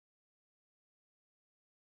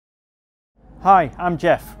Hi, I'm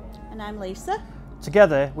Geoff. And I'm Lisa.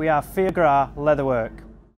 Together we are Fior Ghradh Leatherwork.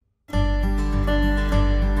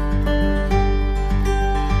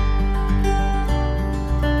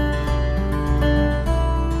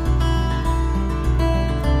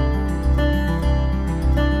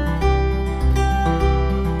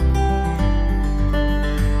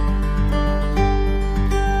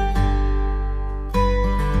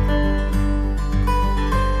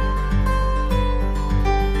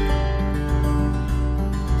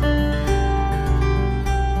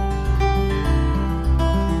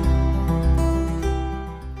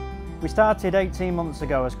 We started 18 months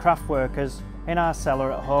ago as craft workers in our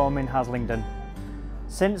cellar at home in Haslingden.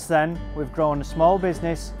 Since then, we've grown a small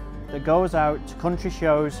business that goes out to country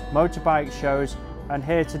shows, motorbike shows, and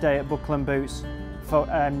here today at Buckle and Boots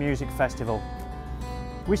Music Festival.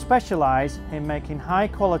 We specialise in making high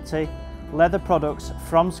quality leather products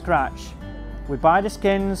from scratch. We buy the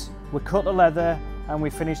skins, we cut the leather, and we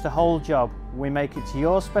finish the whole job. We make it to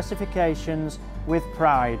your specifications with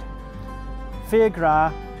pride. Fior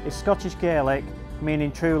Ghradh is Scottish Gaelic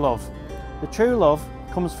meaning true love. The true love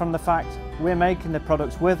comes from the fact we're making the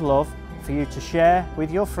products with love for you to share with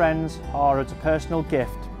your friends or as a personal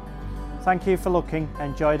gift. Thank you for looking.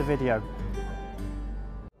 Enjoy the video.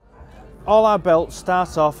 All our belts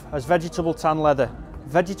start off as vegetable tan leather.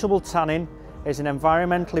 Vegetable tanning is an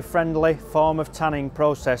environmentally friendly form of tanning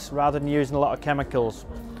process rather than using a lot of chemicals.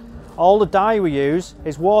 All the dye we use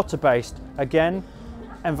is water based, again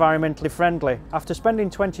environmentally friendly. After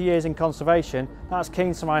spending 20 years in conservation, that's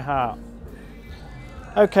keen to my heart.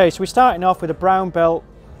 Okay, so we're starting off with a brown belt,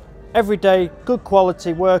 everyday good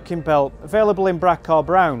quality working belt, available in black or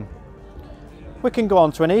brown. We can go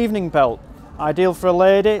on to an evening belt, ideal for a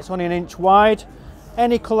lady, it's only 1 inch wide,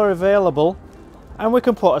 any colour available, and we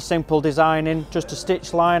can put a simple design in, just a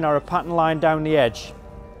stitch line or a pattern line down the edge.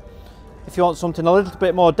 If you want something a little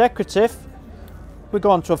bit more decorative, we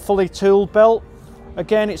go on to a fully tooled belt.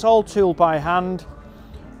 Again, it's all tooled by hand,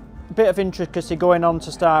 a bit of intricacy going on to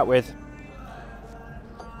start with.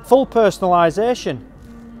 Full personalisation.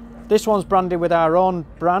 This one's branded with our own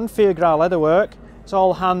brand, Fior Ghradh Leatherwork. It's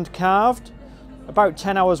all hand carved, about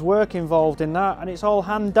 10 hours work involved in that, and it's all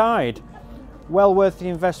hand dyed. Well worth the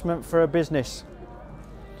investment for a business.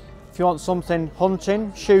 If you want something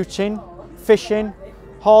hunting, shooting, fishing,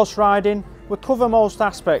 horse riding, we cover most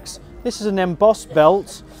aspects. This is an embossed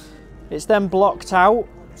belt. It's then blocked out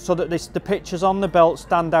so that the pictures on the belt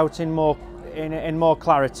stand out in more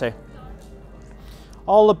clarity.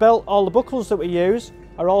 All the buckles that we use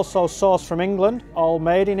are also sourced from England, all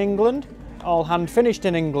made in England, all hand finished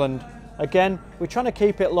in England. Again, we're trying to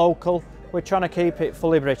keep it local, we're trying to keep it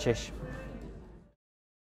fully British.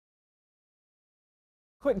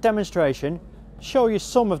 Quick demonstration, show you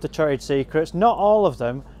some of the trade secrets, not all of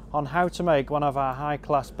them, on how to make one of our high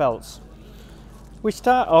class belts. We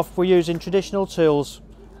start off, we're using traditional tools.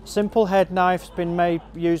 Simple head knife's been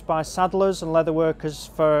used by saddlers and leather workers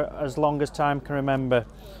for as long as time can remember.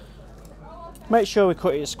 Make sure we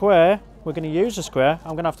cut it square. We're going to use a square.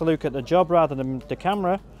 I'm going to have to look at the job rather than the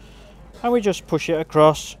camera. And we just push it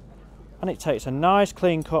across and it takes a nice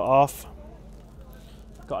clean cut off.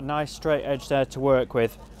 Got a nice straight edge there to work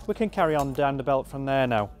with. We can carry on down the belt from there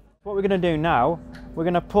now. What we're going to do now, we're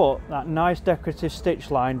going to put that nice decorative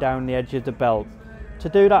stitch line down the edge of the belt. To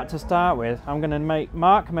do that to start with, I'm going to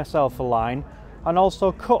mark myself a line and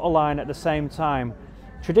also cut a line at the same time.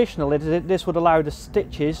 Traditionally, this would allow the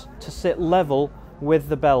stitches to sit level with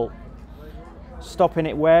the belt, stopping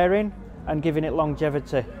it wearing and giving it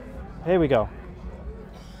longevity. Here we go.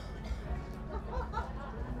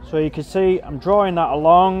 So you can see I'm drawing that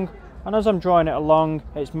along, and as I'm drawing it along,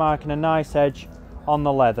 it's marking a nice edge on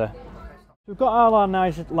the leather. We've got all our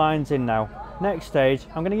nice lines in now. Next stage,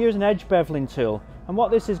 I'm going to use an edge beveling tool. And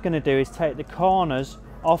what this is going to do is take the corners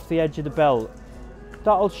off the edge of the belt.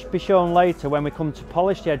 That'll be shown later when we come to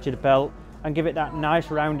polish the edge of the belt and give it that nice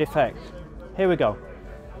round effect. Here we go.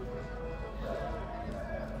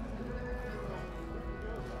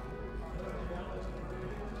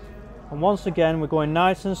 And once again, we're going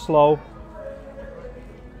nice and slow.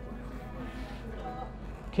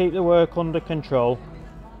 Keep the work under control.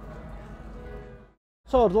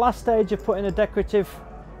 So the last stage of putting a decorative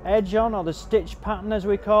edge on, or the stitch pattern as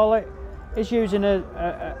we call it, is using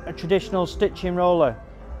a traditional stitching roller.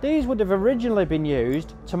 These would have originally been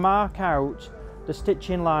used to mark out the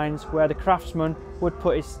stitching lines where the craftsman would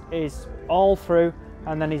put his awl through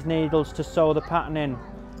and then his needles to sew the pattern in.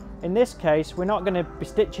 In this case, we're not going to be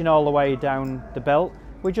stitching all the way down the belt,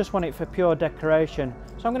 we just want it for pure decoration.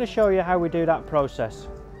 So I'm going to show you how we do that process.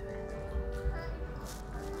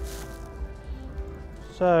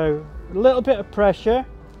 So a little bit of pressure,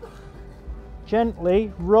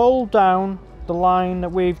 gently roll down the line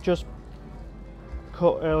that we've just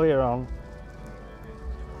cut earlier on.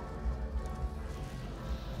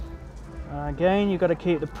 And again, you've got to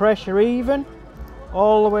keep the pressure even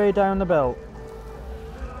all the way down the belt.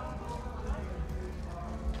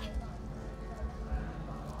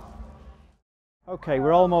 Okay,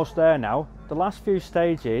 we're almost there now. The last few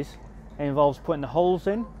stages involves putting the holes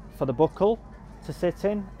in for the buckle to sit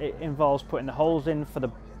in. It involves putting the holes in for the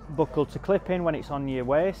buckle to clip in when it's on your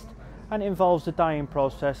waist, and it involves the dyeing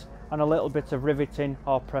process and a little bit of riveting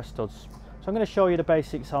or press studs. So I'm going to show you the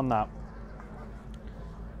basics on that.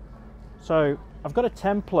 So I've got a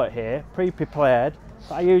template here pre-prepared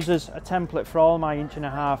that I use as a template for all my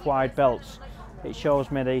 1.5 inch wide belts. It shows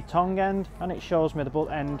me the tongue end and it shows me the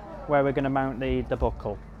butt end where we're going to mount the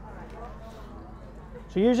buckle.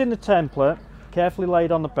 So using the template carefully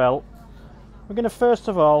laid on the belt, we're going to first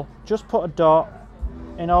of all just put a dot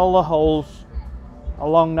in all the holes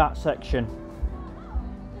along that section.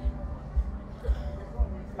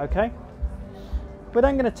 Okay, we're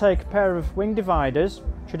then going to take a pair of wing dividers,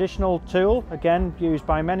 traditional tool, again used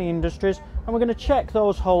by many industries, and we're going to check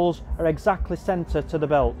those holes are exactly centre to the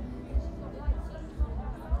belt.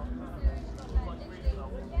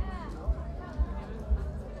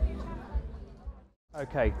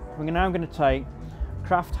 Okay, we're now going to take a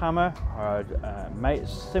craft hammer, or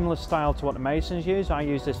similar style to what the masons use. I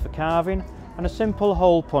use this for carving, and a simple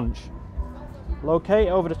hole punch. Locate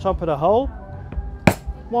over the top of the hole,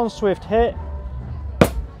 one swift hit,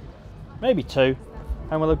 maybe two,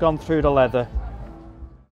 and we'll have gone through the leather.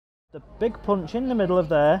 The big punch in the middle of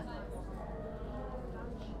there,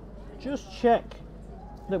 just check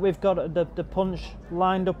that we've got the punch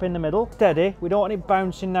lined up in the middle, steady. We don't want it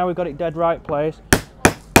bouncing now, we've got it dead right place.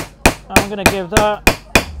 I'm going to give that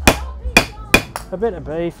a bit of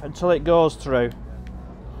beef until it goes through.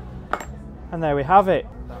 And there we have it.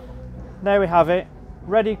 There we have it,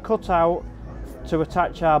 ready cut out to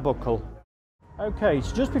attach our buckle. Okay,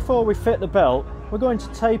 so just before we fit the belt, we're going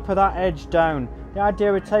to taper that edge down. The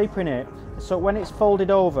idea of tapering it is so when it's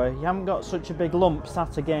folded over, you haven't got such a big lump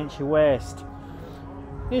sat against your waist.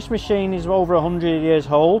 This machine is over 100 years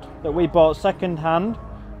old, that we bought second hand,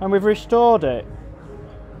 and we've restored it.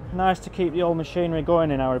 Nice to keep the old machinery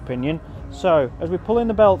going in our opinion. So as we're pulling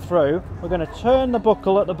the belt through, we're going to turn the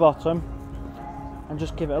buckle at the bottom and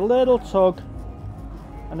just give it a little tug,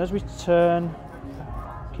 and as we turn,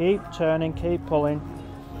 keep turning, keep pulling,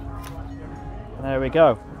 and there we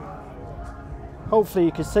go. Hopefully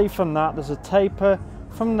you can see from that there's a taper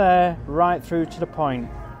from there right through to the point.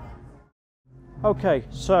 Okay,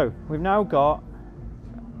 so we've now got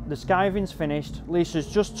the skiving's finished. Lisa's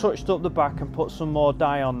just touched up the back and put some more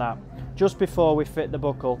dye on that just before we fit the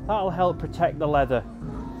buckle. That'll help protect the leather.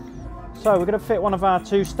 So we're going to fit one of our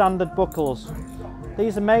two standard buckles.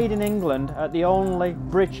 These are made in England at the only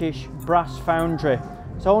British brass foundry.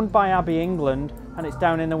 It's owned by Abbey England and it's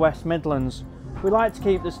down in the West Midlands. We like to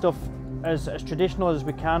keep the stuff as traditional as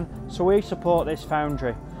we can, so we support this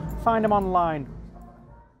foundry. Find them online.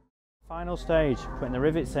 Final stage, putting the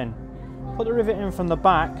rivets in. Put the rivet in from the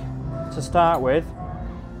back to start with,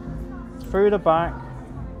 through the back,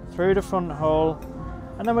 through the front hole,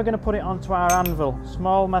 and then we're going to put it onto our anvil,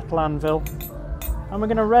 small metal anvil, and we're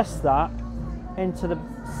going to rest that into the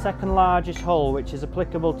second largest hole, which is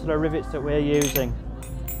applicable to the rivets that we're using.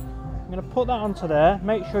 I'm going to put that onto there,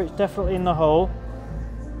 make sure it's definitely in the hole,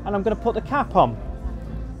 and I'm going to put the cap on.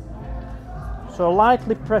 So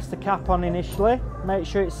lightly press the cap on initially, make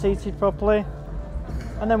sure it's seated properly,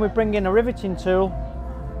 and then we bring in a riveting tool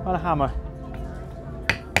and a hammer.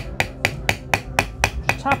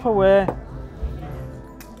 Just tap away,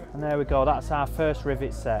 and there we go, that's our first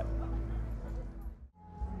rivet set.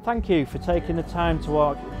 Thank you for taking the time to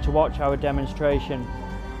watch our demonstration.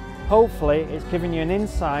 Hopefully it's given you an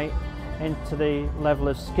insight into the level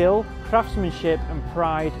of skill, craftsmanship and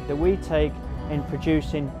pride that we take in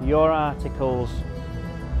producing your articles.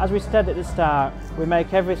 As we said at the start, we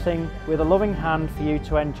make everything with a loving hand for you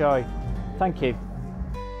to enjoy. Thank you.